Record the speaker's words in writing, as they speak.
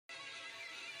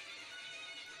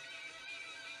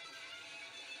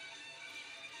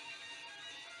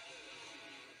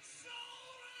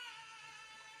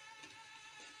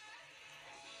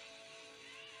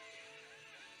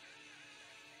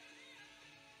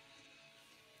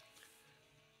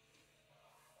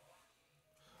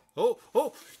Oh!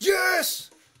 Oh! Yes!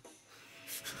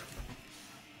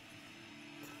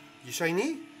 Il est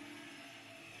shiny?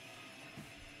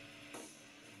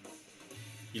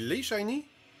 Il l'est shiny?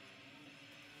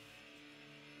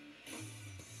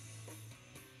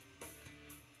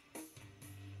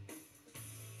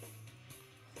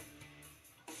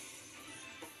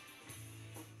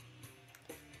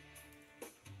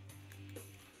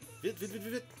 Vite, vite, vite,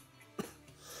 vite, vite!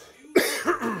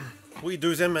 Oui,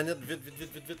 deuxième manette, vite, vite,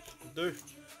 vite, vite, vite. Deux.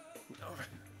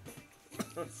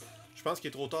 Je pense qu'il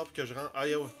est trop tard pour que je rentre. Ah,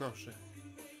 yeah, non, je...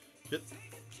 Vite.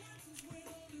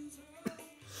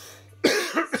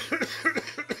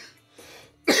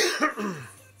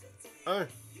 Un,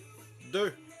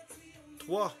 deux,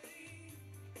 trois.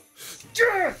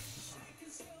 Yes!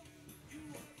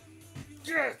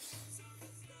 Yes!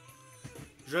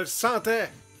 Je le sentais!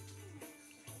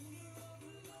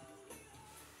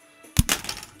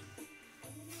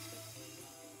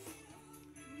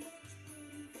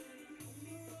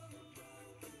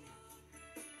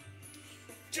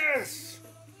 Yes!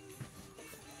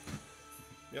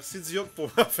 Merci Dioc pour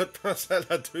m'avoir fait penser à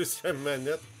la deuxième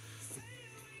manette.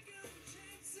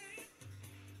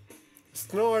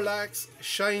 Snorlax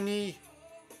Shiny.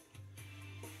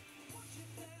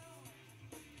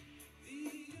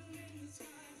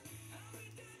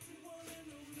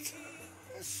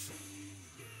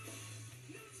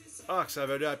 Ah, que ça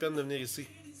valait la peine de venir ici.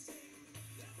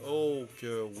 Oh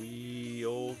que oui,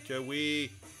 oh que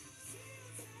oui.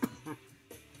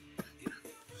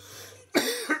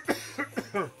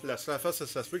 La seule affaire, ça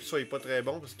se peut qu'il soit pas très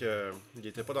bon parce que il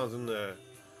était pas dans une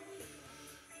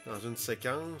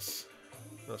séquence.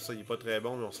 Non, ça, il est pas très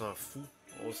bon, mais on s'en fout.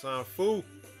 On s'en fout.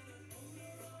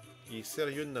 Il est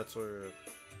sérieux de nature.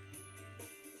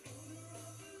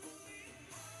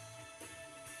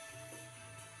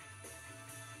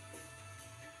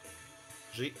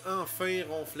 J'ai enfin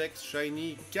Ronflex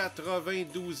Shiny.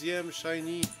 92e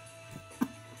Shiny.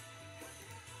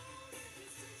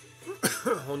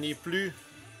 On n'est plus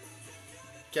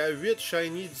qu'à 8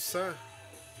 Shiny du sang.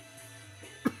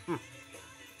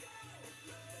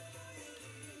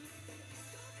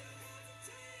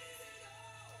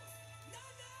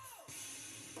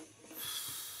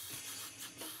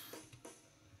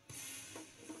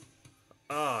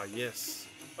 Ah, yes.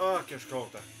 Ah, que je suis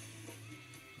content.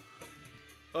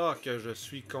 Ah, que je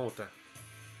suis content.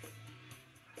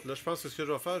 Là, je pense que ce que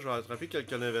je vais faire, je vais attraper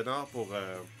quelques Vénard pour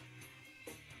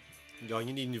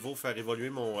gagner des niveaux, faire évoluer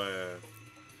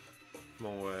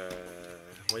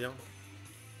voyons.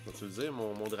 Vas-tu le dire,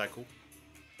 mon Draco.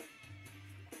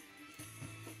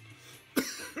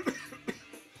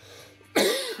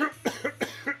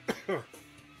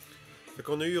 Fait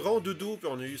qu'on a eu Rondoudou, puis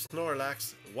on a eu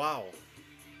Snorlax. Wow!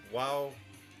 Wow!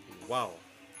 Wow!